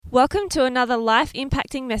Welcome to another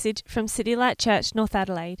life-impacting message from City Light Church, North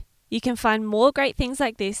Adelaide. You can find more great things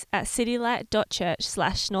like this at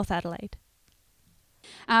citylight.church/North Adelaide.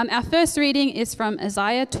 Our first reading is from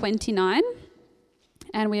Isaiah 29,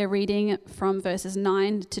 and we are reading from verses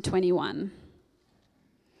 9 to 21.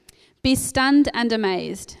 Be stunned and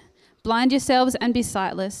amazed. Blind yourselves and be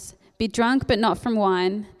sightless. Be drunk, but not from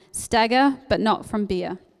wine. Stagger, but not from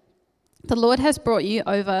beer. The Lord has brought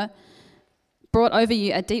over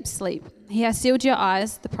you a deep sleep. He has sealed your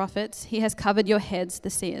eyes, the prophets. He has covered your heads, the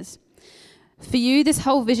seers. For you, this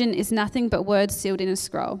whole vision is nothing but words sealed in a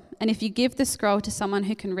scroll. And if you give the scroll to someone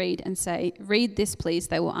who can read and say, "Read this, please,"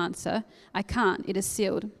 they will answer, "I can't, it is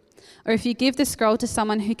sealed." Or if you give the scroll to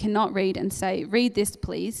someone who cannot read and say, "Read this,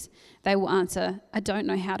 please," they will answer, "I don't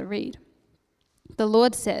know how to read." The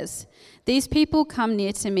Lord says, "These people come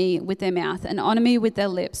near to me with their mouth and honor me with their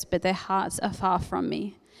lips, but their hearts are far from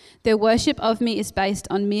me. Their worship of me is based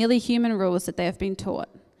on merely human rules that they have been taught.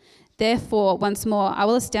 Therefore, once more, I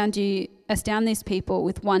will astound these people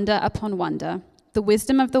with wonder upon wonder. The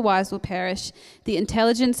wisdom of the wise will perish. The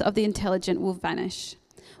intelligence of the intelligent will vanish.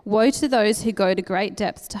 Woe to those who go to great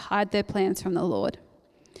depths to hide their plans from the Lord,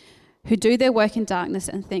 who do their work in darkness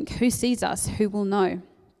and think, 'Who sees us? Who will know?'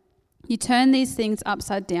 You turn these things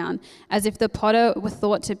upside down, as if the potter were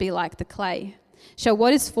thought to be like the clay. Shall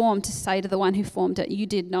what is formed to say to the one who formed it, 'You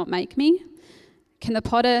did not make me'? Can the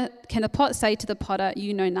pot say to the potter,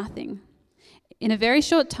 'You know nothing'? In a very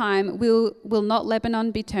short time will not Lebanon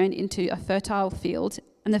be turned into a fertile field,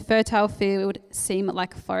 and the fertile field seem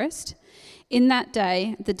like a forest? In that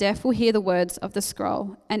day the deaf will hear the words of the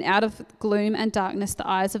scroll, and out of gloom and darkness the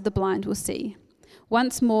eyes of the blind will see.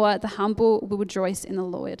 Once more the humble will rejoice in the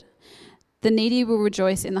Lord. The needy will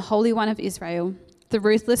rejoice in the Holy One of Israel. The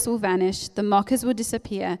ruthless will vanish, the mockers will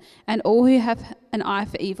disappear, and all who have an eye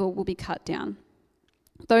for evil will be cut down.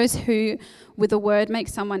 Those who with a word make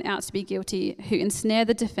someone out to be guilty, who ensnare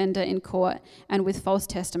the defender in court, and with false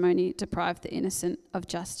testimony deprive the innocent of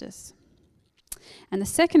justice." And the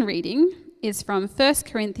second reading is from 1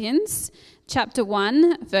 Corinthians chapter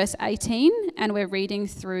 1, verse 18, and we're reading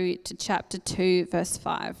through to chapter 2, verse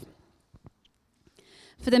 5.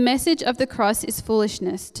 "For the message of the cross is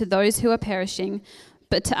foolishness to those who are perishing,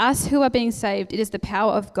 but to us who are being saved it is the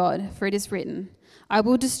power of God, for it is written, 'I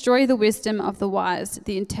will destroy the wisdom of the wise,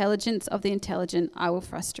 the intelligence of the intelligent I will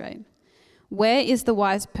frustrate.' Where is the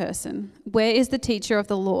wise person? Where is the teacher of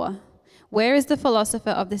the law? Where is the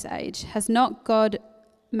philosopher of this age? Has not God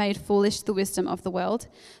made foolish the wisdom of the world?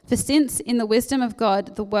 For since in the wisdom of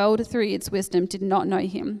God the world through its wisdom did not know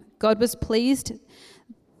him, God was pleased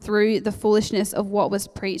through the foolishness of what was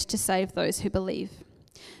preached to save those who believe.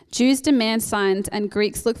 Jews demand signs and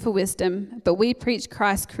Greeks look for wisdom, but we preach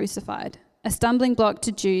Christ crucified, a stumbling block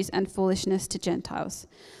to Jews and foolishness to Gentiles.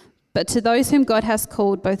 But to those whom God has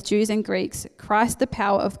called, both Jews and Greeks, Christ the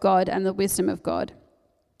power of God and the wisdom of God.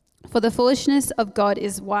 For the foolishness of God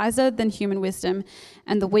is wiser than human wisdom,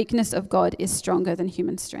 and the weakness of God is stronger than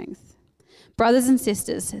human strength. Brothers and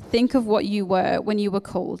sisters, think of what you were when you were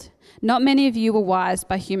called. Not many of you were wise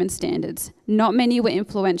by human standards. Not many were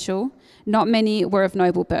influential. Not many were of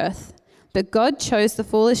noble birth. But God chose the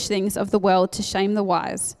foolish things of the world to shame the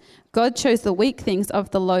wise. God chose the weak things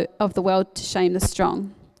of the world to shame the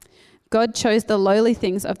strong. God chose the lowly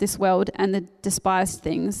things of this world and the despised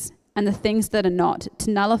things and the things that are not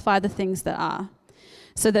to nullify the things that are,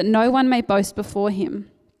 so that no one may boast before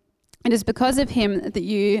him. It is because of him that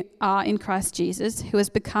you are in Christ Jesus, who has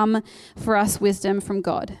become for us wisdom from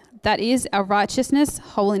God. That is our righteousness,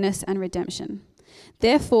 holiness, and redemption.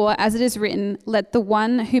 Therefore, as it is written, let the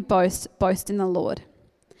one who boasts boast in the Lord.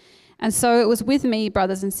 And so it was with me,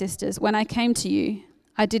 brothers and sisters, when I came to you.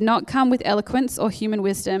 I did not come with eloquence or human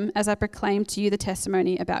wisdom as I proclaimed to you the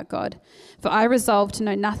testimony about God. For I resolved to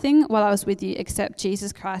know nothing while I was with you except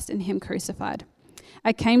Jesus Christ and him crucified.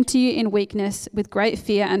 I came to you in weakness with great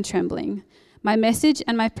fear and trembling. My message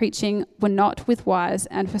and my preaching were not with wise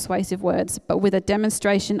and persuasive words, but with a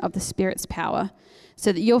demonstration of the Spirit's power,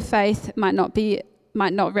 so that your faith might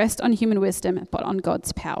not rest on human wisdom, but on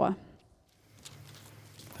God's power."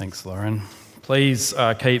 Thanks, Lauren. Please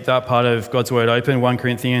keep that part of God's Word open, 1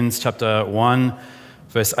 Corinthians chapter 1,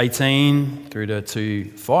 verse 18 through to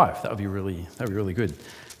 2:5. That would be really good.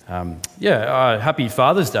 Happy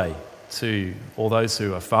Father's Day to all those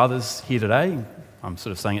who are fathers here today. I'm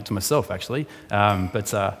sort of saying it to myself, actually. Got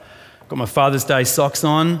my Father's Day socks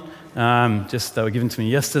on. They were given to me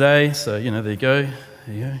yesterday, so, there you go.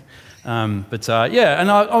 And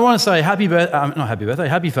I want to say happy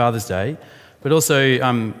Father's Day, but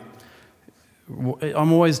also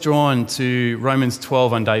I'm always drawn to Romans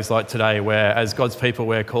 12 on days like today, where as God's people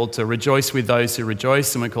we're called to rejoice with those who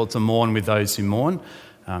rejoice and we're called to mourn with those who mourn.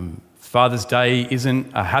 Father's Day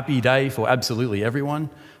isn't a happy day for absolutely everyone.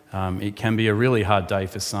 It can be a really hard day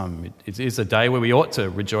for some. It is a day where we ought to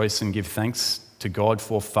rejoice and give thanks to God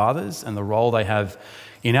for fathers and the role they have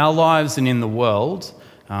in our lives and in the world.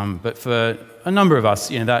 But for a number of us,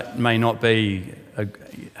 that may not be,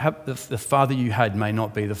 the father you had may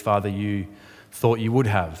not be the father you thought you would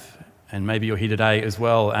have. And maybe you're here today as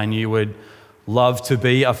well and you would love to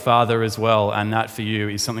be a father as well, and that for you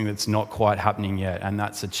is something that's not quite happening yet, and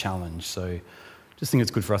that's a challenge. So just think it's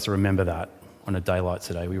good for us to remember that on a day like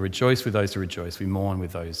today. We rejoice with those who rejoice, we mourn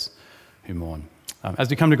with those who mourn. As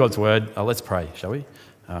we come to God's word, let's pray, shall we?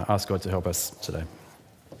 Ask God to help us today.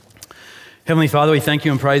 Heavenly Father, we thank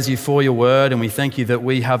you and praise you for your word, and we thank you that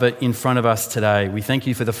we have it in front of us today. We thank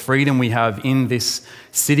you for the freedom we have in this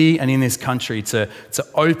city and in this country to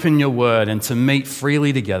open your word and to meet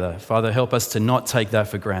freely together. Father, help us to not take that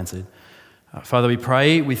for granted. Father, we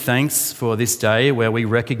pray with thanks for this day where we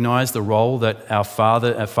recognise the role that our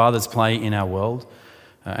fathers play in our world.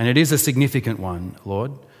 And it is a significant one,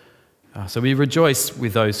 Lord. So we rejoice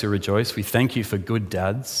with those who rejoice. We thank you for good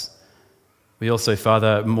dads. We also,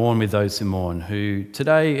 Father, mourn with those who mourn, who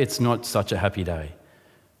today it's not such a happy day.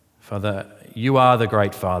 Father, you are the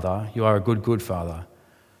great Father. You are a good, good Father.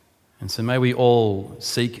 And so may we all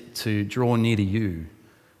seek to draw near to you,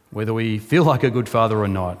 whether we feel like a good father or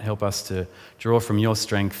not. Help us to draw from your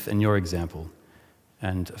strength and your example.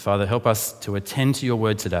 And Father, help us to attend to your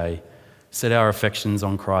word today. Set our affections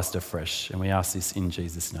on Christ afresh. And we ask this in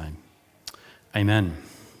Jesus' name. Amen.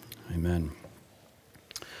 Amen.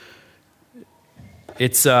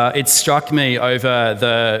 It's struck me over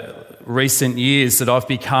the recent years that I've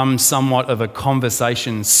become somewhat of a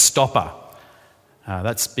conversation stopper.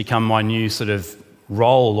 That's become my new sort of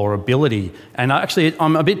role or ability. And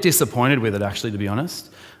I'm a bit disappointed with it, actually, to be honest.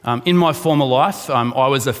 In my former life, I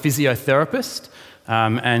was a physiotherapist.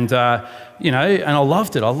 And I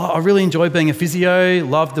loved it. I really enjoyed being a physio,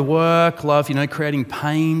 loved the work, loved, creating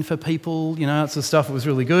pain for people, that sort of stuff. It was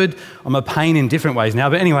really good. I'm a pain in different ways now.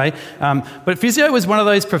 But anyway, but physio was one of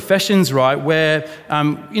those professions, right, where,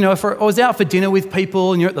 if I was out for dinner with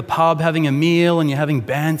people and you're at the pub having a meal and you're having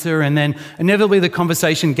banter, and then inevitably the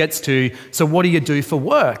conversation gets to, so what do you do for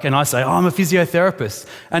work? And I say, I'm a physiotherapist.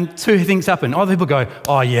 And two things happen. Other people go,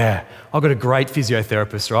 oh yeah, I've got a great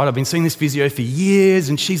physiotherapist, right? I've been seeing this physio for years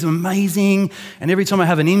and she's amazing. And every time I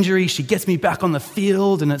have an injury, she gets me back on the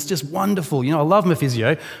field and it's just wonderful. I love my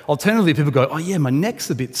physio. Alternatively, people go, oh yeah, my neck's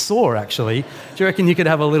a bit sore actually. Do you reckon you could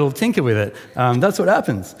have a little tinker with it? That's what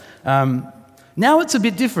happens. Now it's a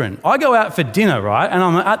bit different. I go out for dinner, right? And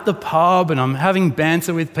I'm at the pub and I'm having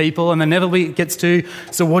banter with people and then inevitably it gets to,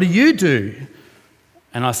 so what do you do?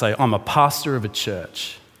 And I say, I'm a pastor of a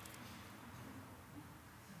church.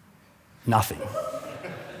 Nothing.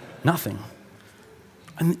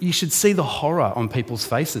 And you should see the horror on people's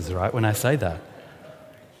faces, right, when I say that.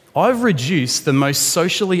 I've reduced the most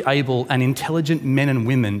socially able and intelligent men and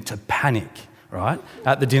women to panic, right,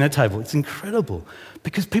 at the dinner table. It's incredible.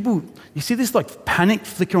 Because people, you see this panic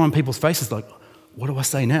flicker on people's faces, what do I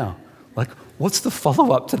say now? What's the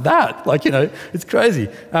follow-up to that? It's crazy.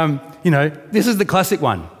 This is the classic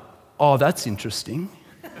one. Oh, that's interesting.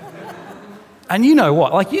 And you know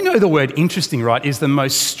what? The word interesting, right, is the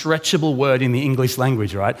most stretchable word in the English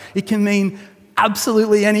language, right? It can mean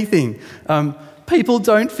absolutely anything. People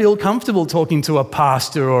don't feel comfortable talking to a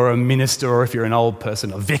pastor or a minister, or if you're an old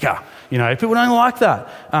person, a vicar. People don't like that,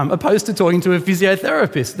 opposed to talking to a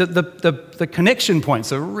physiotherapist. The connection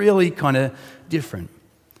points are really kind of different.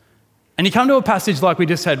 And you come to a passage like we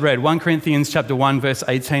just had read, 1 Corinthians chapter 1, verse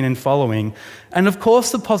 18 and following. And of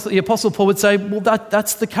course, the Apostle Paul would say, well,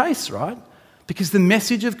 that's the case, right? Because the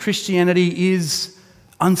message of Christianity is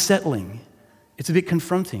unsettling. It's a bit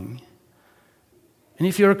confronting. And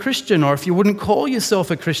if you're a Christian, or if you wouldn't call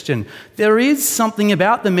yourself a Christian, there is something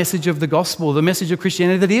about the message of the gospel, the message of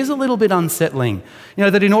Christianity, that is a little bit unsettling.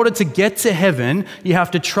 That in order to get to heaven, you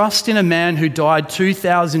have to trust in a man who died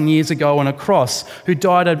 2,000 years ago on a cross, who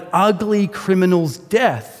died an ugly criminal's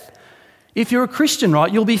death. If you're a Christian, right,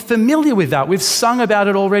 you'll be familiar with that. We've sung about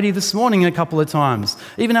it already this morning a couple of times.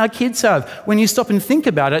 Even our kids have. When you stop and think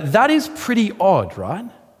about it, that is pretty odd, right?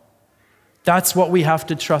 That's what we have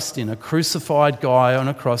to trust in, a crucified guy on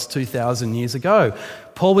a cross 2,000 years ago.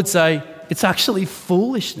 Paul would say, it's actually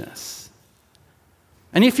foolishness.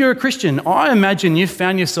 And if you're a Christian, I imagine you've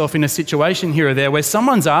found yourself in a situation here or there where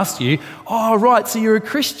someone's asked you, oh, right, so you're a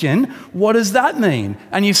Christian, what does that mean?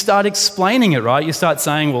 And you start explaining it, right? You start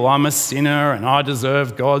saying, well, I'm a sinner and I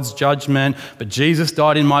deserve God's judgment, but Jesus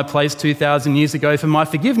died in my place 2,000 years ago for my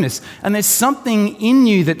forgiveness. And there's something in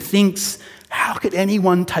you that thinks, how could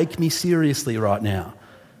anyone take me seriously right now?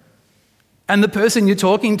 And the person you're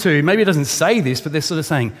talking to, maybe it doesn't say this, but they're sort of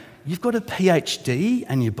saying, you've got a PhD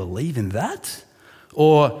and you believe in that?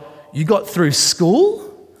 Or you got through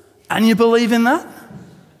school and you believe in that?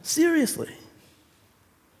 Seriously.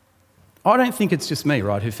 I don't think it's just me,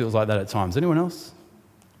 right, who feels like that at times. Anyone else?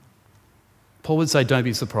 Paul would say, don't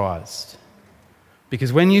be surprised.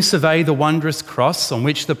 Because when you survey the wondrous cross on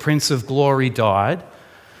which the Prince of Glory died,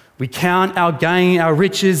 we count our gain, our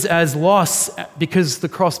riches as loss because the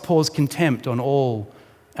cross pours contempt on all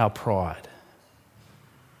our pride.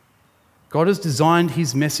 God has designed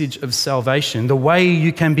his message of salvation, the way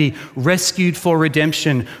you can be rescued for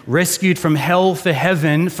redemption, rescued from hell for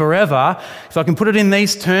heaven forever. If I can put it in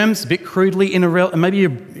these terms, a bit crudely, maybe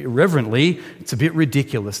irreverently, it's a bit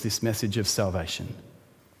ridiculous, this message of salvation.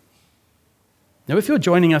 Now, if you're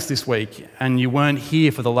joining us this week and you weren't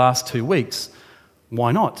here for the last 2 weeks,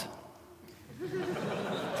 why not?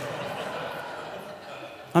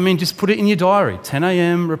 I mean, just put it in your diary, 10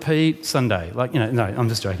 a.m, repeat, Sunday. No, I'm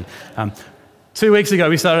just joking. 2 weeks ago,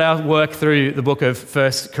 we started our work through the book of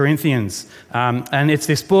 1 Corinthians. And it's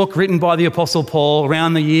this book written by the Apostle Paul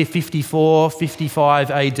around the year 54, 55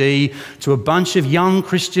 AD to a bunch of young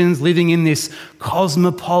Christians living in this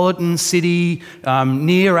cosmopolitan city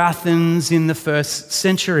near Athens in the first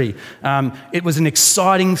century. It was an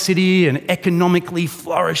exciting city, an economically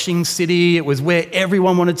flourishing city. It was where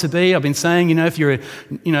everyone wanted to be. I've been saying, if you're,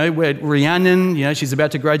 where Rhiannon, she's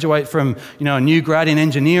about to graduate from, a new grad in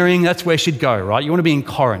engineering, that's where she'd go, right? You want to be in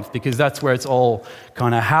Corinth because that's where it's all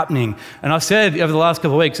kind of happening. And I've said over the last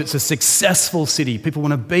couple of weeks, it's a successful city. People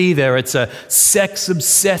want to be there. It's a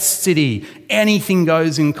sex-obsessed city. Anything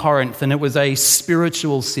goes in Corinth. And it was a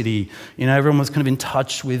spiritual city. Everyone was kind of in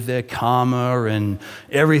touch with their karma and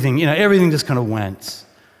everything. Everything just kind of went.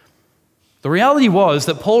 The reality was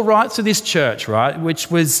that Paul writes to this church, right, which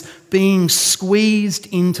was being squeezed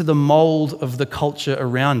into the mold of the culture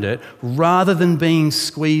around it rather than being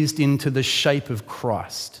squeezed into the shape of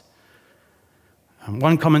Christ.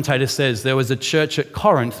 One commentator says there was a church at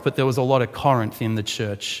Corinth, but there was a lot of Corinth in the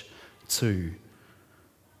church too.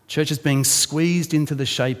 Churches being squeezed into the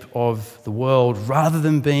shape of the world rather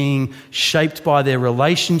than being shaped by their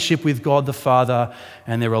relationship with God the Father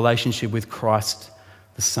and their relationship with Christ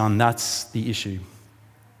the Son. That's the issue.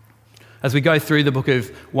 As we go through the book of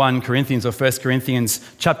 1 Corinthians or 1 Corinthians,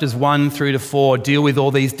 chapters 1 through to 4 deal with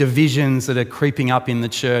all these divisions that are creeping up in the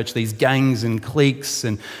church, these gangs and cliques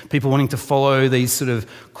and people wanting to follow these sort of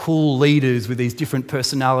cool leaders with these different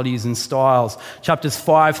personalities and styles. Chapters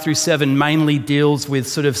 5 through 7 mainly deals with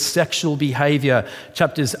sort of sexual behavior.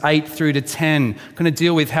 Chapters 8 through to 10 kind of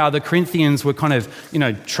deal with how the Corinthians were kind of,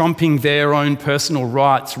 trumping their own personal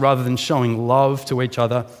rights rather than showing love to each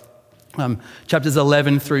other. Chapters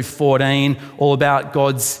 11 through 14, all about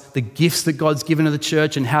the gifts that God's given to the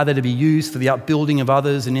church and how they're to be used for the upbuilding of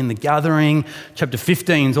others and in the gathering. Chapter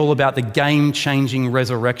 15 is all about the game-changing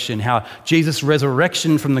resurrection, how Jesus'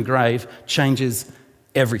 resurrection from the grave changes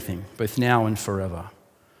everything, both now and forever.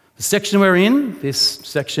 The section we're in, this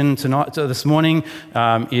section this morning,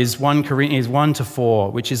 is 1 Corinthians 1 to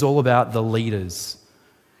 4, which is all about the leaders.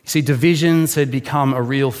 You see, divisions had become a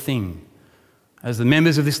real thing. As the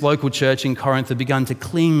members of this local church in Corinth had begun to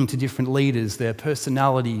cling to different leaders, their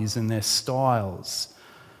personalities and their styles,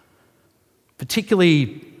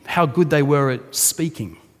 particularly how good they were at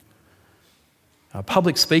speaking.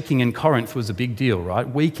 Public speaking in Corinth was a big deal, right?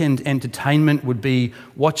 Weekend entertainment would be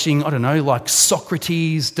watching, like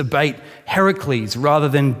Socrates debate Heracles rather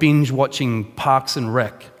than binge watching Parks and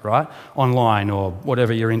Rec, right? Online or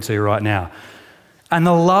whatever you're into right now. And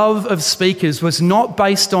the love of speakers was not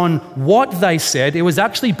based on what they said, it was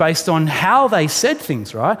actually based on how they said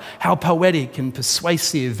things, right? How poetic and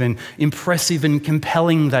persuasive and impressive and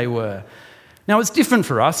compelling they were. Now, it's different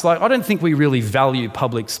for us. I don't think we really value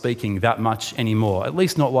public speaking that much anymore, at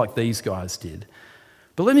least not like these guys did.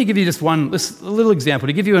 But let me give you just a little example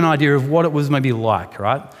to give you an idea of what it was maybe like,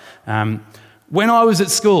 right? When I was at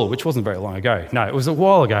school, which wasn't very long ago, no, it was a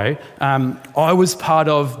while ago, I was part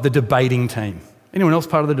of the debating team. Anyone else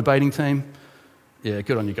part of the debating team? Yeah,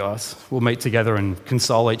 good on you guys. We'll meet together and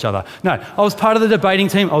console each other. No, I was part of the debating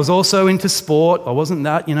team. I was also into sport. I wasn't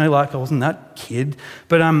that, I wasn't that kid.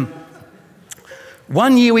 But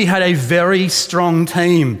one year we had a very strong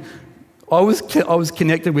team. I was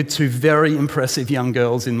connected with two very impressive young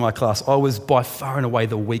girls in my class. I was by far and away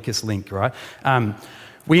the weakest link, right?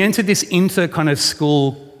 We entered this inter kind of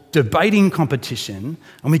school debating competition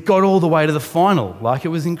and we got all the way to the final. Like, it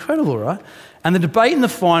was incredible, right? And the debate in the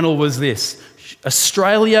final was this: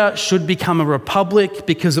 Australia should become a republic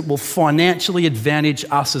because it will financially advantage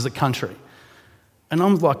us as a country. And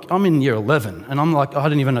I'm like, I'm in year 11 and I'm like, I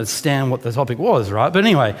didn't even understand what the topic was, right? But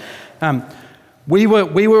anyway, we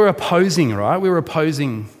were opposing, right? We were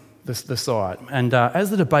opposing the side. And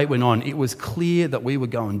as the debate went on, it was clear that we were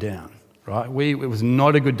going down, right? It was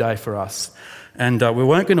not a good day for us. And we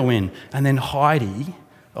weren't going to win. And then Heidi,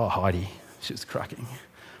 she was cracking.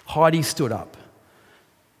 Heidi stood up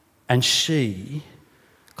and she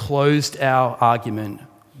closed our argument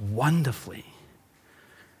wonderfully.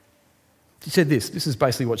 She said this is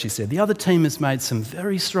basically what she said. The other team has made some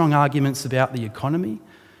very strong arguments about the economy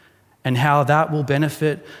and how that will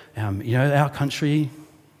benefit our country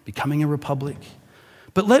becoming a republic.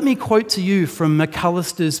 But let me quote to you from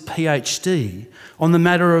McAllister's PhD on the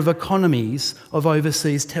matter of economies of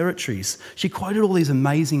overseas territories. She quoted all these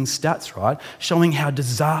amazing stats, right, showing how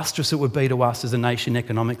disastrous it would be to us as a nation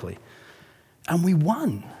economically. And we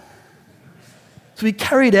won. So we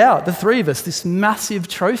carried out, the three of us, this massive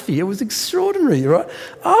trophy. It was extraordinary, right?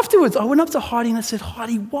 Afterwards, I went up to Heidi and I said,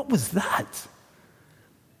 Heidi, what was that?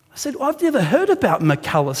 I said, I've never heard about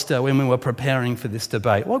McAllister when we were preparing for this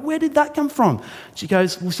debate. Well, where did that come from? She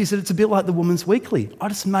goes, she said, it's a bit like the Woman's Weekly. I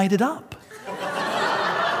just made it up.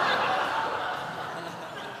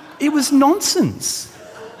 It was nonsense.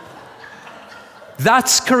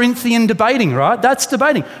 That's Corinthian debating, right? That's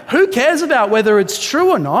debating. Who cares about whether it's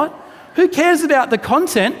true or not? Who cares about the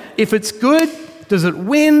content? If it's good, does it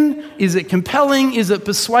win? Is it compelling? Is it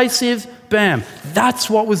persuasive? Bam. That's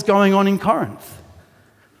what was going on in Corinth.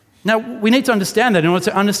 Now, we need to understand that in order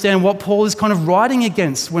to understand what Paul is kind of writing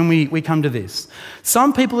against when we come to this.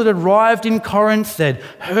 Some people had arrived in Corinth, they'd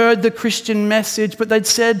heard the Christian message, but they'd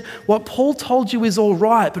said, what Paul told you is all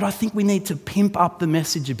right, but I think we need to pimp up the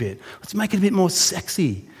message a bit. Let's make it a bit more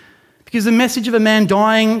sexy. Because the message of a man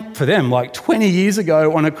dying, for them, like 20 years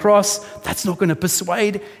ago on a cross, that's not going to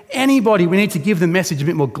persuade anybody. We need to give the message a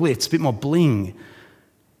bit more glitz, a bit more bling.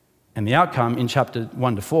 And the outcome in chapter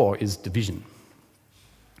 1-4 is division.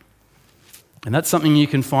 And that's something you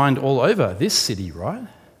can find all over this city, right?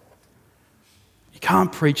 You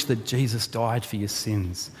can't preach that Jesus died for your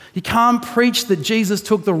sins. You can't preach that Jesus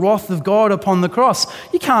took the wrath of God upon the cross.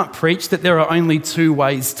 You can't preach that there are only two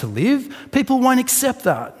ways to live. People won't accept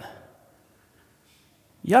that.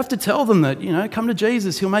 You have to tell them that, come to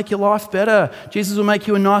Jesus. He'll make your life better. Jesus will make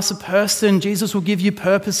you a nicer person. Jesus will give you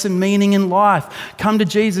purpose and meaning in life. Come to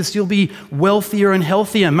Jesus. You'll be wealthier and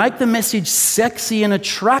healthier. Make the message sexy and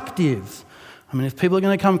attractive. I mean, if people are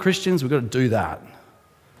going to become Christians, we've got to do that.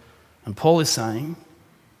 And Paul is saying,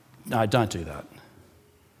 no, don't do that.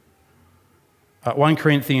 1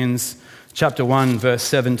 Corinthians chapter 1, verse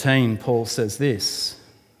 17, Paul says this: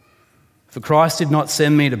 For Christ did not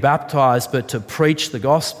send me to baptize, but to preach the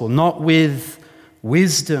gospel, not with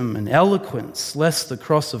wisdom and eloquence, lest the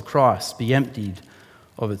cross of Christ be emptied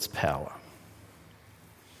of its power.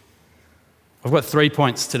 I've got 3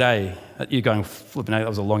 points today. You're going, flipping out, that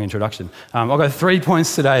was a long introduction. I've got 3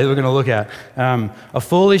 points today that we're going to look at. A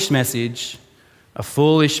foolish message, a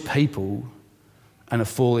foolish people, and a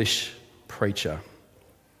foolish preacher.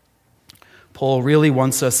 Paul really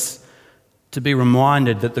wants us to be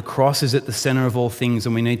reminded that the cross is at the center of all things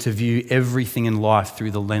and we need to view everything in life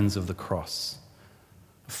through the lens of the cross.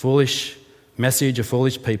 A foolish message, a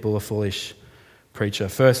foolish people, a foolish preacher.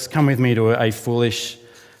 First, come with me to a foolish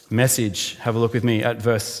message. Have a look with me at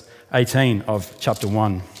verse 18 of chapter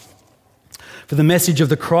 1. For the message of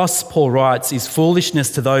the cross, Paul writes, is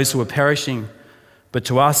foolishness to those who are perishing, but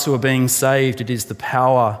to us who are being saved, it is the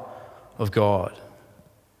power of God.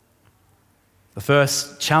 The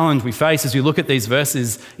first challenge we face as we look at these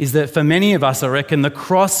verses is that for many of us, I reckon, the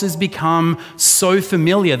cross has become so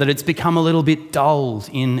familiar that it's become a little bit dulled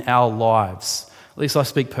in our lives. At least I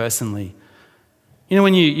speak personally.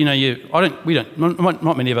 When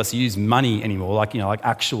not many of us use money anymore, like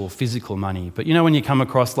actual physical money. But when you come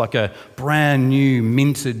across like a brand new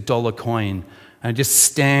minted dollar coin and it just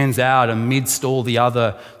stands out amidst all the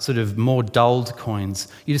other sort of more dulled coins,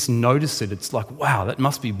 you just notice it. It's like, wow, that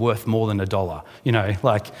must be worth more than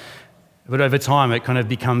 $1, but over time it kind of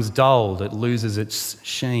becomes dulled. It loses its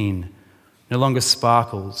sheen, no longer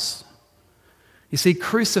sparkles. You see,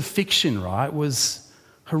 crucifixion, right, was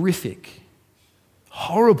horrific.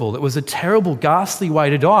 Horrible. It was a terrible, ghastly way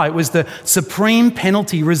to die. It was the supreme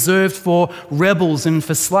penalty reserved for rebels and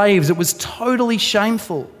for slaves. It was totally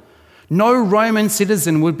shameful. No Roman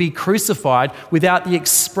citizen would be crucified without the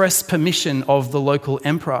express permission of the local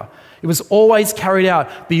emperor. It was always carried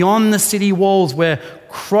out beyond the city walls, where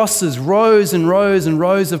crosses, rows and rows and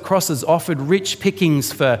rows of crosses, offered rich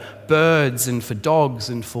pickings for birds and for dogs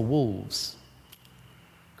and for wolves.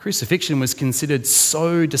 Crucifixion was considered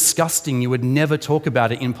so disgusting you would never talk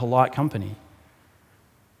about it in polite company.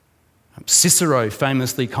 Cicero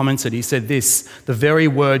famously commented, he said this: the very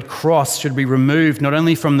word cross should be removed not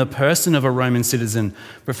only from the person of a Roman citizen,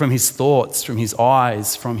 but from his thoughts, from his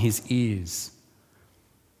eyes, from his ears.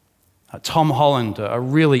 Tom Holland, a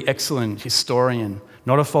really excellent historian,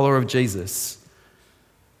 not a follower of Jesus,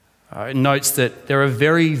 notes that there are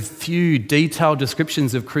very few detailed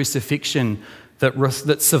descriptions of crucifixion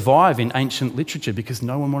that survive in ancient literature because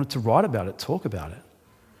no one wanted to write about it, talk about it.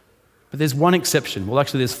 But there's one exception. Well,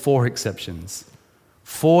 actually, there's 4 exceptions.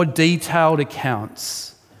 4 detailed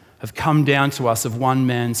accounts have come down to us of one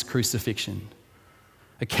man's crucifixion.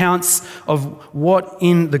 Accounts of what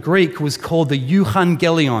in the Greek was called the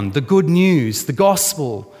euangelion, the good news, the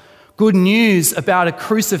gospel. Good news about a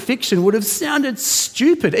crucifixion would have sounded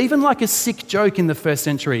stupid, even like a sick joke in the first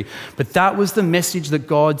century. But that was the message that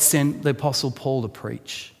God sent the Apostle Paul to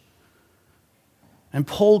preach. And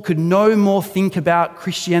Paul could no more think about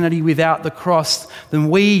Christianity without the cross than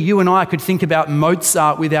you and I could think about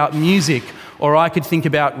Mozart without music, or I could think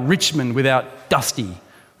about Richmond without Dustin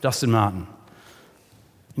Martin.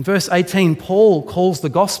 In verse 18, Paul calls the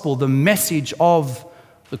gospel the message of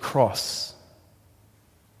the cross.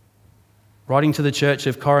 Writing to the church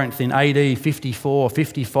of Corinth in AD 54,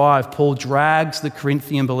 55, Paul drags the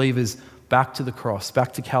Corinthian believers back to the cross,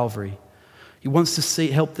 back to Calvary. He wants to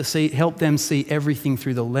help them see everything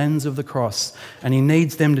through the lens of the cross, and he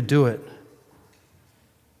needs them to do it.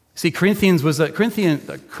 See, Corinth was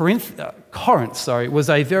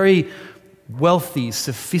a very wealthy,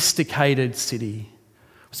 sophisticated city.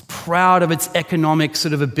 It was proud of its economic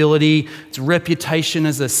sort of ability, its reputation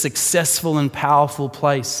as a successful and powerful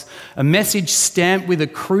place. A message stamped with a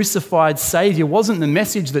crucified Saviour wasn't the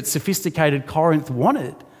message that sophisticated Corinth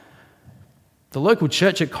wanted. The local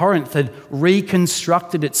church at Corinth had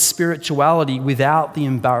reconstructed its spirituality without the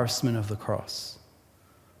embarrassment of the cross.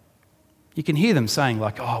 You can hear them saying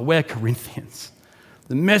like, oh, we're Corinthians.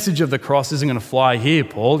 The message of the cross isn't going to fly here,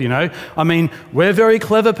 Paul, you know. I mean, we're very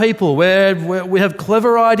clever people. We have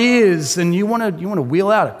clever ideas, and you want to wheel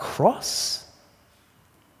out a cross?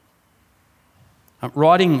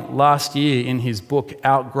 Writing last year in his book,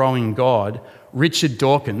 Outgrowing God, Richard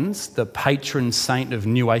Dawkins, the patron saint of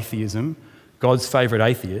New Atheism, God's favourite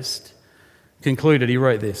atheist, concluded, he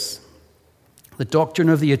wrote this: the doctrine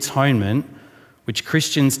of the atonement, which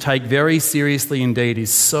Christians take very seriously indeed,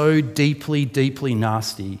 is so deeply, deeply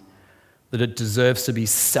nasty that it deserves to be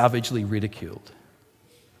savagely ridiculed.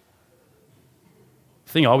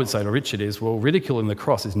 The thing I would say to Richard is, well, ridiculing the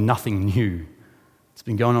cross is nothing new. It's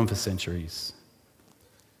been going on for centuries.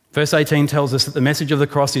 Verse 18 tells us that the message of the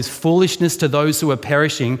cross is foolishness to those who are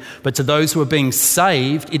perishing, but to those who are being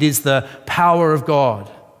saved, it is the power of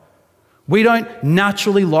God. We don't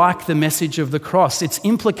naturally like the message of the cross. Its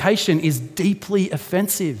implication is deeply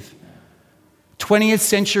offensive. 20th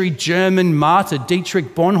century German martyr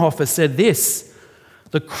Dietrich Bonhoeffer said this: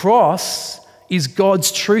 the cross is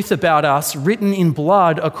God's truth about us written in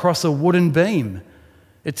blood across a wooden beam.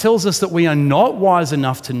 It tells us that we are not wise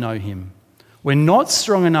enough to know him. We're not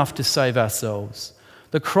strong enough to save ourselves.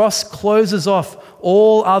 The cross closes off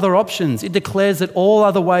all other options. It declares that all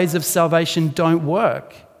other ways of salvation don't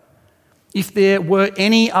work. If there were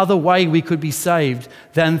any other way we could be saved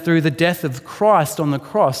than through the death of Christ on the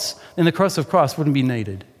cross, then the cross of Christ wouldn't be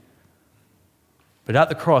needed. But at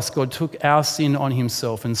the cross, God took our sin on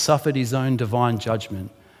himself and suffered his own divine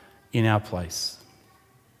judgment in our place.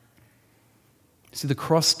 See, the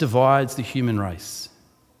cross divides the human race.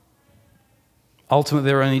 Ultimately,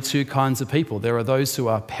 there are only 2 kinds of people. There are those who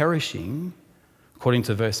are perishing, according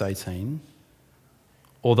to verse 18,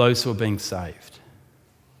 or those who are being saved.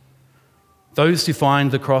 Those who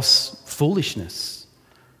find the cross foolishness,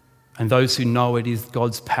 and those who know it is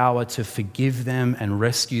God's power to forgive them and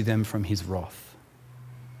rescue them from his wrath.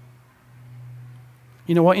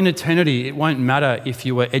 You know what? In eternity, it won't matter if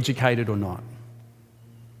you were educated or not.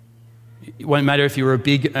 It won't matter if you were a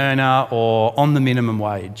big earner or on the minimum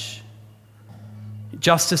wage.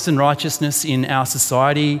 Justice and righteousness in our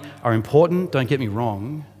society are important, don't get me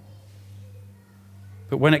wrong.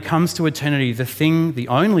 But when it comes to eternity, the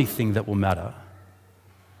only thing that will matter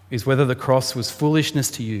is whether the cross was foolishness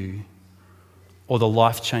to you or the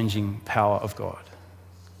life-changing power of God.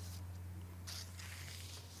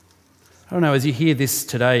 I don't know, as you hear this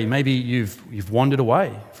today, maybe you've wandered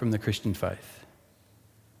away from the Christian faith.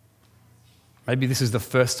 Maybe this is the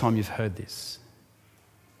first time you've heard this.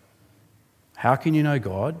 How can you know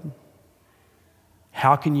God?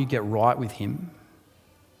 How can you get right with him?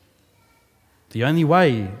 The only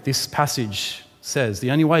way this passage says,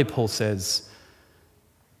 the only way Paul says,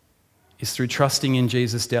 is through trusting in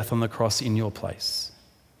Jesus' death on the cross in your place.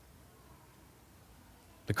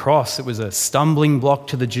 The cross, it was a stumbling block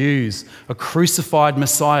to the Jews. A crucified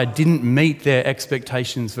Messiah didn't meet their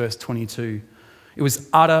expectations, verse 22. It was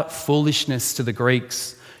utter foolishness to the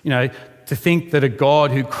Greeks. To think that a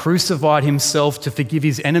God who crucified himself to forgive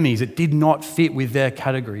his enemies, it did not fit with their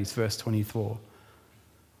categories, verse 24.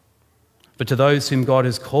 But to those whom God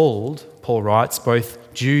has called, Paul writes,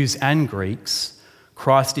 both Jews and Greeks,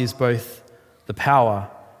 Christ is both the power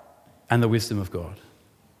and the wisdom of God.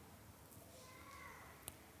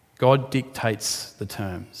 God dictates the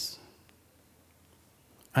terms.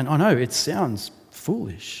 And I know it sounds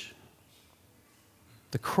foolish.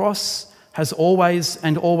 The cross has always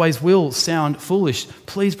and always will sound foolish.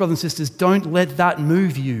 Please, brothers and sisters, don't let that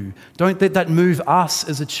move you. Don't let that move us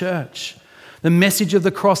as a church. The message of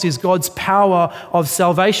the cross is God's power of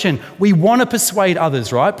salvation. We want to persuade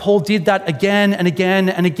others, right? Paul did that again and again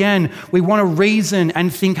and again. We want to reason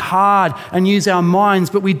and think hard and use our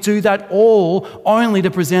minds, but we do that all only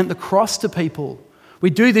to present the cross to people.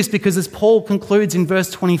 We do this because, as Paul concludes in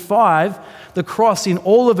verse 25, the cross in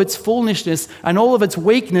all of its foolishness and all of its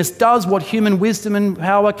weakness does what human wisdom and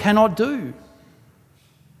power cannot do.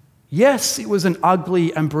 Yes, it was an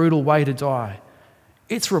ugly and brutal way to die.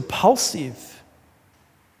 It's repulsive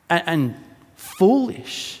and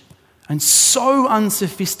foolish and so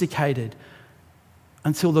unsophisticated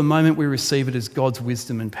until the moment we receive it as God's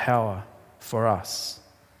wisdom and power for us.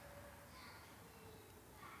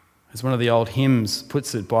 As one of the old hymns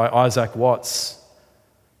puts it by Isaac Watts,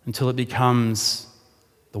 until it becomes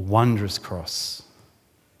the wondrous cross.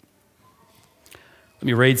 Let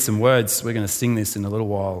me read some words. We're going to sing this in a little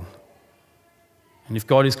while. And if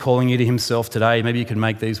God is calling you to himself today, maybe you can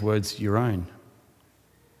make these words your own.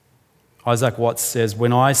 Isaac Watts says,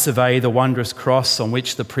 "When I survey the wondrous cross on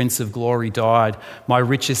which the Prince of Glory died, my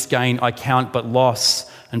richest gain I count but loss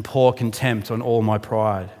and pour contempt on all my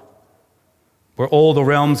pride. Were all the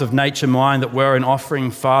realms of nature mine that were an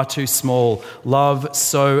offering far too small, love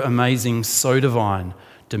so amazing, so divine,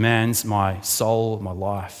 demands my soul, my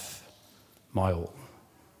life, my all."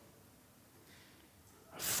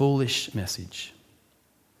 A foolish message.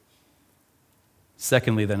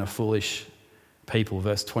 Secondly, then, a foolish people,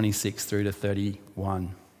 verse 26 through to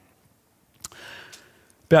 31.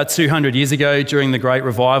 About 200 years ago, during the great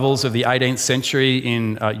revivals of the 18th century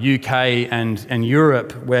in UK and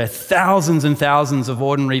Europe, where thousands and thousands of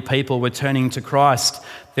ordinary people were turning to Christ,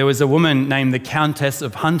 there was a woman named the Countess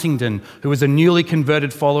of Huntingdon who was a newly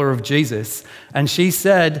converted follower of Jesus, and she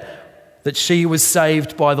said that she was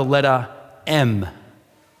saved by the letter M.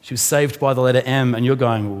 She was saved by the letter M, and you're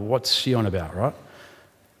going, well, what's she on about, right?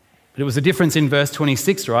 But it was a difference in verse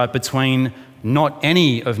 26, right, between not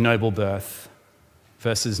any of noble birth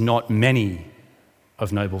versus not many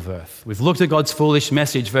of noble birth. We've looked at God's foolish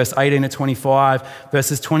message, verse 18 to 25,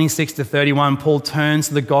 verses 26 to 31. Paul turns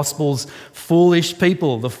to the gospel's foolish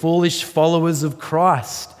people, the foolish followers of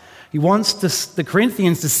Christ. He wants the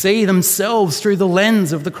Corinthians to see themselves through the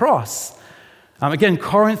lens of the cross. Again,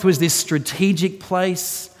 Corinth was this strategic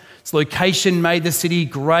place. Its location made the city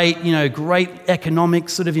great, great economic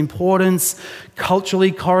sort of importance.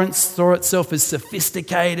 Culturally, Corinth saw itself as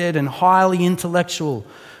sophisticated and highly intellectual.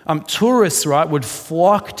 Tourists, right, would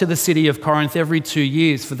flock to the city of Corinth every 2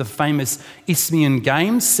 years for the famous Isthmian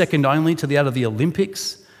Games, second only to that of the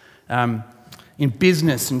Olympics. In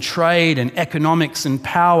business and trade and economics and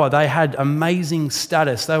power, they had amazing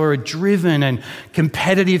status. They were a driven and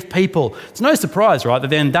competitive people. It's no surprise, right, that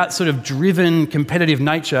then that sort of driven, competitive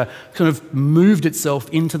nature kind of moved itself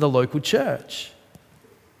into the local church.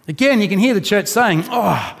 Again, you can hear the church saying,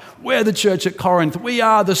 "Oh, we're the church at Corinth. We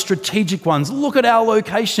are the strategic ones. Look at our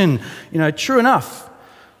location." True enough,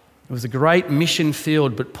 it was a great mission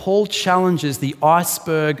field, but Paul challenges the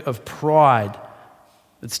iceberg of pride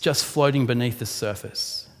that's just floating beneath the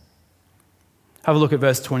surface. Have a look at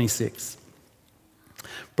verse 26.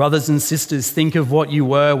 "Brothers and sisters, think of what you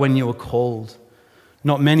were when you were called.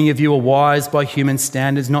 Not many of you were wise by human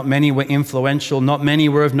standards. Not many were influential. Not many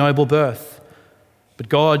were of noble birth. But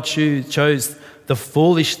God chose the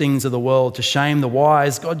foolish things of the world to shame the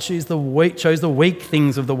wise. God chose the weak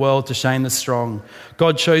things of the world to shame the strong.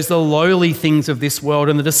 God chose the lowly things of this world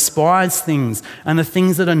and the despised things and the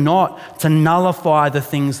things that are not to nullify the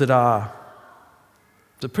things that are.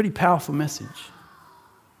 It's a pretty powerful message.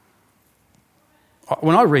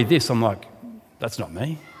 When I read this, I'm like, that's not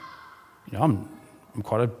me. I'm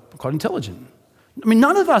quite intelligent. I mean,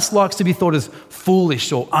 none of us likes to be thought as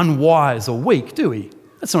foolish or unwise or weak, do we?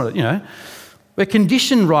 That's not, We're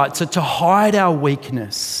conditioned, right, to hide our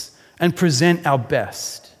weakness and present our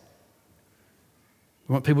best.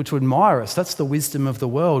 We want people to admire us. That's the wisdom of the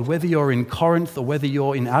world, whether you're in Corinth or whether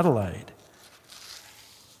you're in Adelaide.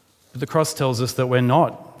 But the cross tells us that we're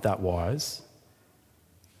not that wise,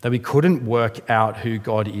 that we couldn't work out who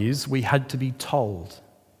God is. We had to be told.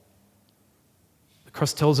 The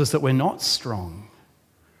cross tells us that we're not strong.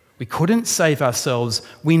 We couldn't save ourselves.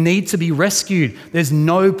 We need to be rescued. There's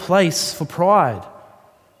no place for pride.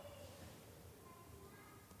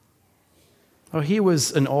 Here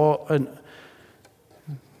was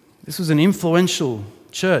this was an influential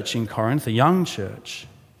church in Corinth, a young church.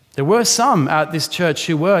 There were some at this church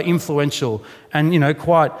who were influential and,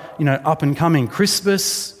 quite, up and coming.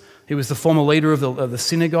 Crispus, he was the former leader of the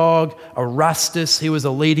synagogue. Erastus, he was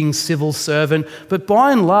a leading civil servant. But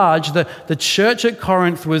by and large, the church at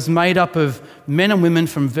Corinth was made up of men and women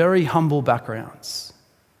from very humble backgrounds.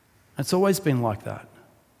 It's always been like that.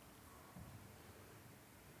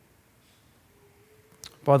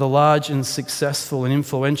 By the large and successful and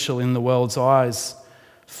influential in the world's eyes,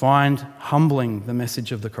 find humbling the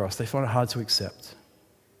message of the cross. They find it hard to accept.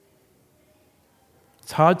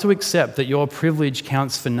 It's hard to accept that your privilege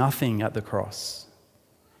counts for nothing at the cross.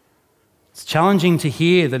 It's challenging to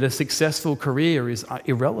hear that a successful career is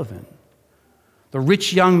irrelevant. The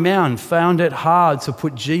rich young man found it hard to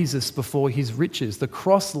put Jesus before his riches. The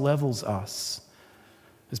cross levels us.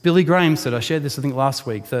 As Billy Graham said, I shared this I think last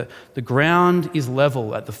week, that the ground is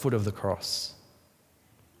level at the foot of the cross.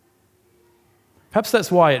 Perhaps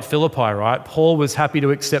that's why at Philippi, right, Paul was happy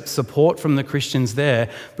to accept support from the Christians there,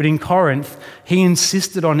 but in Corinth, he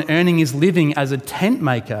insisted on earning his living as a tent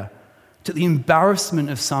maker, to the embarrassment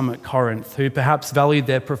of some at Corinth who perhaps valued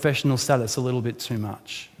their professional status a little bit too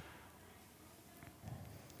much.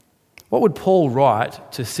 What would Paul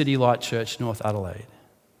write to City Light Church, North Adelaide?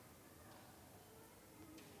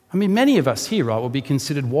 I mean, many of us here, right, will be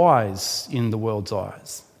considered wise in the world's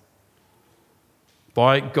eyes.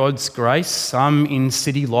 By God's grace, some in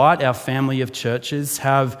City Light, our family of churches,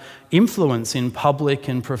 have influence in public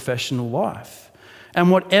and professional life. And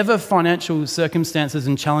whatever financial circumstances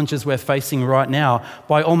and challenges we're facing right now,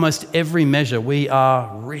 by almost every measure, we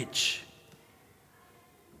are rich.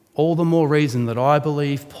 All the more reason that I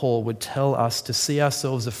believe Paul would tell us to see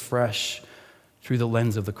ourselves afresh through the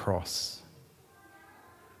lens of the cross.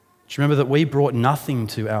 Do you remember that we brought nothing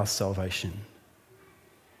to our salvation?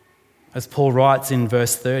 As Paul writes in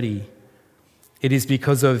verse 30, it is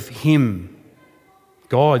because of him,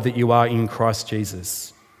 God, that you are in Christ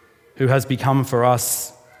Jesus, who has become for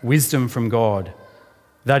us wisdom from God.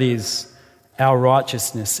 That is our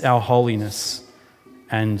righteousness, our holiness,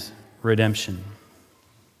 and redemption.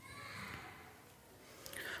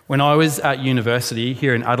 When I was at university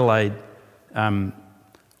here in Adelaide,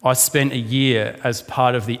 I spent a year as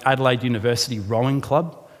part of the Adelaide University Rowing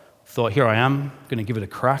Club. Thought, here I am, going to give it a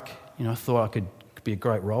crack. Thought I could be a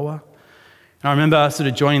great rower. And I remember sort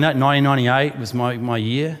of joining that. 1998 was my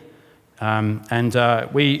year.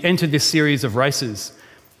 We entered this series of races.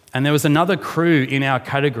 And there was another crew in our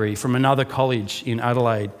category from another college in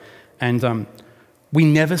Adelaide. And we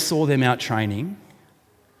never saw them out training.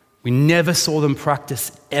 We never saw them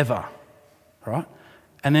practice ever, right?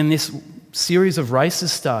 And then this series of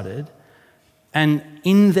races started, and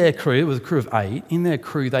in their crew, it was a crew of 8, in their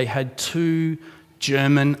crew they had 2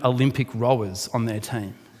 German Olympic rowers on their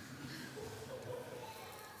team.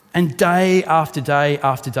 And day after day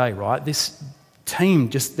after day, right, this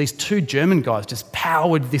team, just these 2 German guys just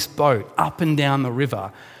powered this boat up and down the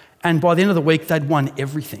river. And by the end of the week, they'd won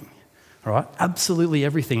everything, right? Absolutely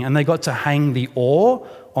everything. And they got to hang the oar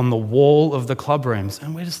on the wall of the club rooms.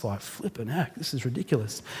 And we're just like, flipping heck, this is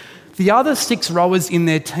ridiculous. The other 6 rowers in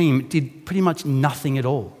their team did pretty much nothing at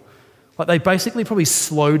all. Like they basically probably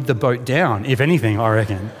slowed the boat down, if anything, I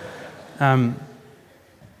reckon.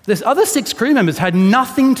 This other 6 crew members had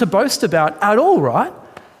nothing to boast about at all, right?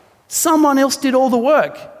 Someone else did all the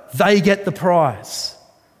work. They get the prize.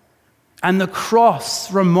 And the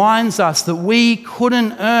cross reminds us that we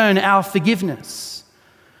couldn't earn our forgiveness.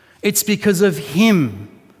 It's because of him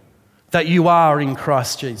that you are in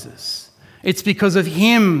Christ Jesus. It's because of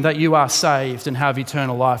him that you are saved and have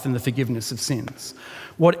eternal life and the forgiveness of sins.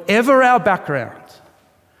 Whatever our background,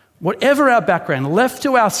 Whatever our background, left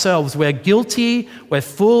to ourselves, we're guilty, we're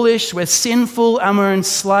foolish, we're sinful, and we're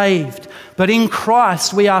enslaved. But in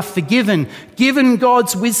Christ, we are forgiven, given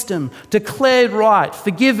God's wisdom, declared right,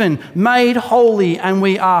 forgiven, made holy, and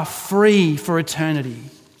we are free for eternity.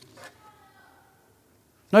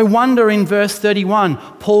 No wonder in verse 31,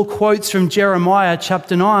 Paul quotes from Jeremiah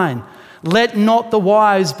chapter 9, "Let not the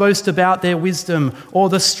wise boast about their wisdom, or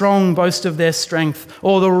the strong boast of their strength,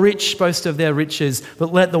 or the rich boast of their riches,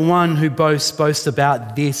 but let the one who boasts boast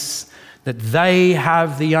about this, that they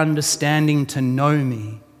have the understanding to know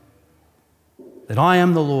me, that I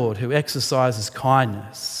am the Lord who exercises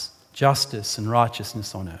kindness, justice, and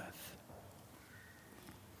righteousness on earth."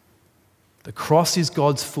 The cross is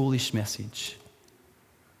God's foolish message.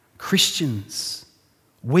 Christians,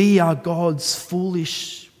 we are the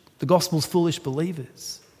gospel's foolish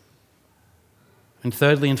believers. And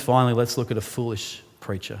thirdly and finally, let's look at a foolish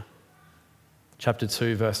preacher. Chapter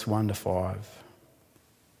 2, verse 1 to 5.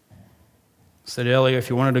 I said earlier,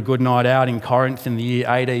 if you wanted a good night out in Corinth in the year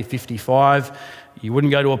AD 55, you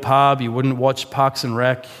wouldn't go to a pub, you wouldn't watch Parks and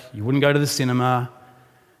Rec, you wouldn't go to the cinema,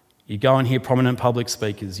 you'd go and hear prominent public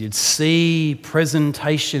speakers, you'd see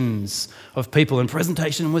presentations of people, and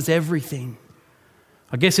presentation was everything.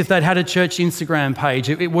 I guess if they'd had a church Instagram page,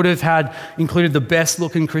 it would have included the best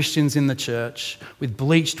looking Christians in the church with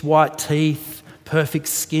bleached white teeth, perfect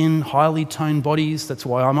skin, highly toned bodies. That's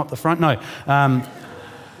why I'm up the front. No.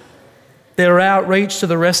 Their outreach to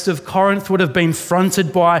the rest of Corinth would have been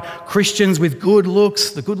fronted by Christians with good looks,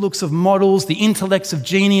 the good looks of models, the intellects of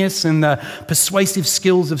genius, and the persuasive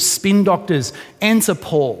skills of spin doctors. Enter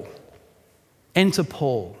Paul.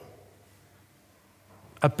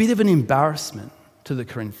 A bit of an embarrassment to the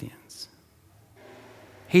Corinthians.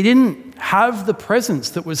 He didn't have the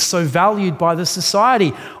presence that was so valued by the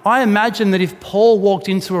society. I imagine that if Paul walked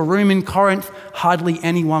into a room in Corinth, hardly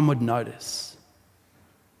anyone would notice.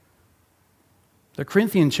 The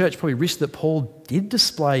Corinthian church probably wished that Paul did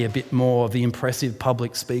display a bit more of the impressive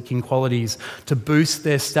public speaking qualities to boost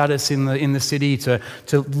their status in the city, to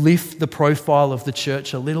lift the profile of the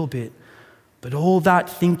church a little bit. But all that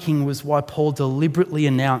thinking was why Paul deliberately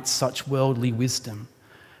announced such worldly wisdom.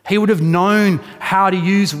 He would have known how to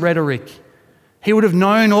use rhetoric. He would have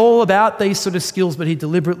known all about these sort of skills, but he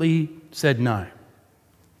deliberately said no.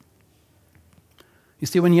 You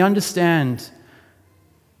see, when you understand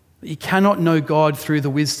that you cannot know God through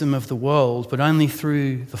the wisdom of the world, but only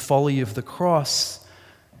through the folly of the cross,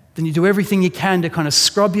 then you do everything you can to kind of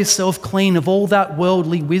scrub yourself clean of all that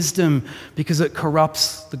worldly wisdom because it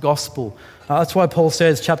corrupts the gospel. That's why Paul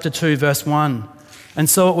says, chapter 2, verse 1, "And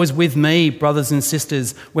so it was with me, brothers and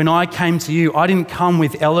sisters, when I came to you, I didn't come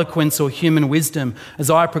with eloquence or human wisdom as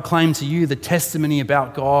I proclaimed to you the testimony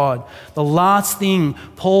about God." The last thing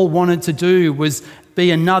Paul wanted to do was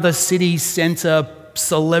be another city centre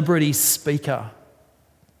celebrity speaker.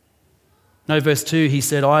 No, verse 2, he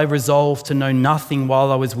said, "I resolved to know nothing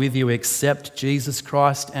while I was with you except Jesus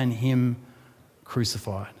Christ and him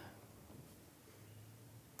crucified."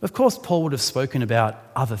 Of course, Paul would have spoken about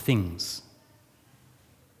other things,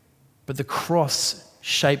 but the cross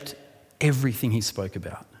shaped everything he spoke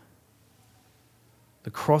about. The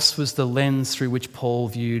cross was the lens through which Paul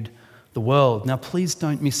viewed the world. Now, please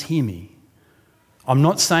don't mishear me. I'm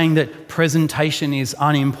not saying that presentation is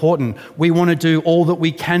unimportant. We want to do all that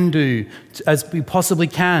we can do as we possibly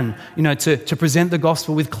can, to present the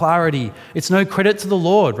gospel with clarity. It's no credit to the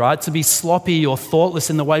Lord, right, to be sloppy or thoughtless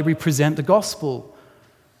in the way we present the gospel.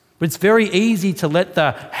 But it's very easy to let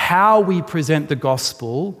the how we present the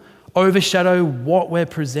gospel overshadow what we're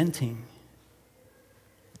presenting.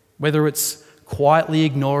 Whether it's quietly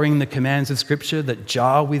ignoring the commands of Scripture that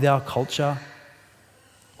jar with our culture,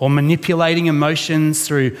 or manipulating emotions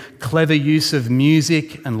through clever use of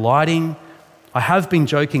music and lighting. I have been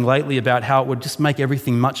joking lately about how it would just make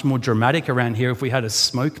everything much more dramatic around here if we had a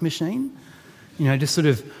smoke machine.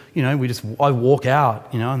 I walk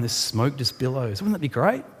out, and this smoke just billows. Wouldn't that be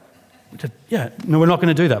great? No, we're not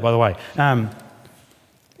going to do that, by the way.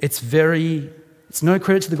 It's no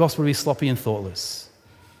credit to the gospel to be sloppy and thoughtless.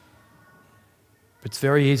 But it's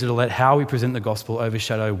very easy to let how we present the gospel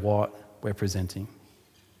overshadow what we're presenting.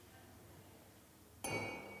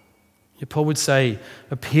 Paul would say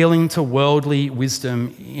appealing to worldly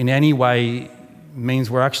wisdom in any way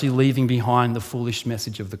means we're actually leaving behind the foolish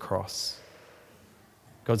message of the cross.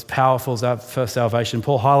 God's powerful for salvation.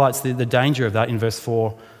 Paul highlights the danger of that in verse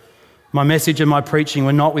 4. "My message and my preaching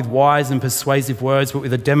were not with wise and persuasive words, but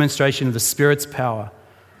with a demonstration of the Spirit's power,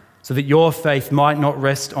 so that your faith might not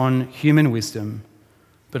rest on human wisdom,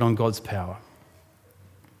 but on God's power."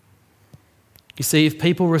 You see, if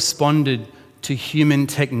people responded to human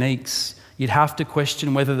techniques, you'd have to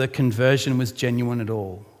question whether the conversion was genuine at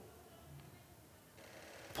all.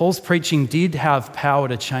 Paul's preaching did have power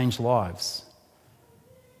to change lives,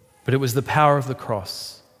 but it was the power of the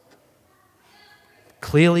cross,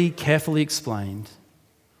 clearly, carefully explained,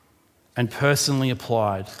 and personally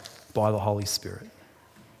applied by the Holy Spirit.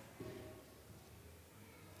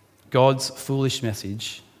 God's foolish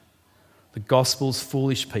message, the gospel's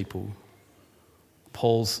foolish people,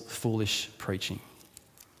 Paul's foolish preaching.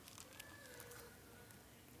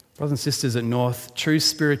 Brothers and sisters at North, true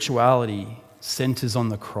spirituality centers on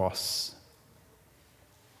the cross.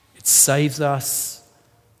 It saves us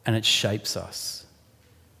and it shapes us.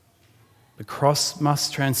 The cross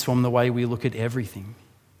must transform the way we look at everything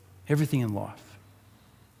in life.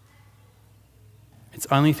 It's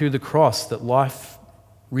only through the cross that life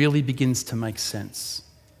really begins to make sense,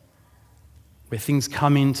 where things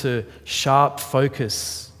come into sharp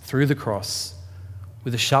focus through the cross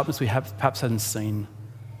with a sharpness we perhaps hadn't seen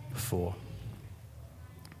before.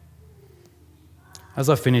 As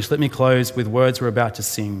I finish, let me close with words we're about to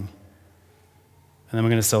sing, and then we're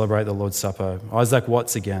going to celebrate the Lord's Supper. Isaac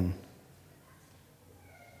Watts again.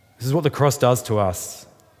 This is what the cross does to us.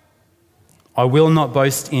 I will not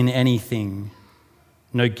boast in anything,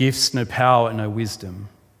 no gifts, no power, no wisdom,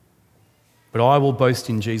 but I will boast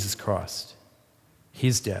in Jesus Christ,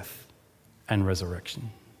 his death and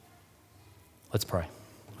resurrection. Let's pray.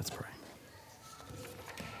 Let's pray.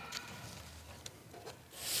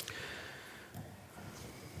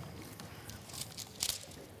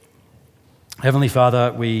 Heavenly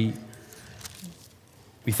Father, we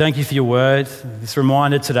thank you for your word, this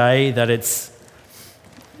reminder today that it's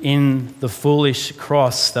in the foolish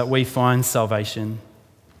cross that we find salvation.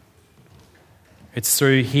 It's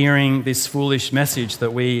through hearing this foolish message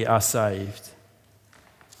that we are saved.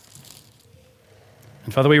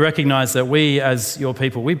 And Father, we recognize that we as your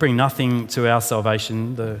people, we bring nothing to our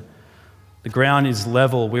salvation. The ground is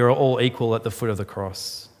level. We are all equal at the foot of the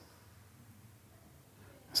cross.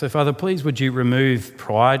 So Father, please would you remove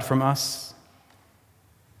pride from us?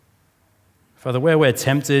 Father, where we're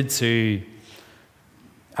tempted to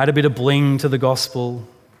add a bit of bling to the gospel,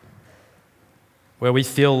 where we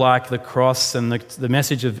feel like the cross and the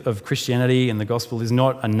message of Christianity and the gospel is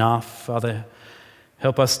not enough, Father,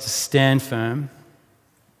 help us to stand firm.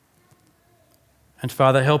 And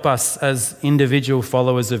Father, help us as individual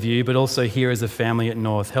followers of you, but also here as a family at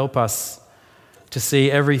North. Help us to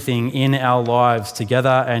see everything in our lives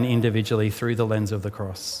together and individually through the lens of the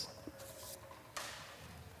cross.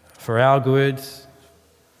 For our good,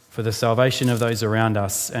 for the salvation of those around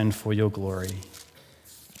us, and for your glory.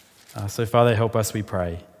 So Father, help us, we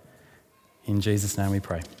pray. In Jesus' name we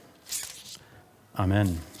pray.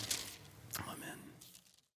 Amen. Amen.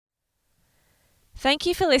 Thank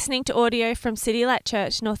you for listening to audio from City Light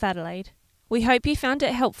Church, North Adelaide. We hope you found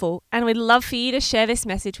it helpful, and we'd love for you to share this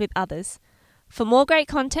message with others. For more great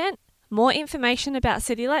content, more information about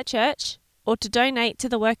City Light Church, or to donate to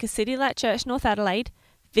the work of City Light Church North Adelaide,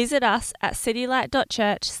 visit us at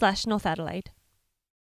citylight.church/North Adelaide.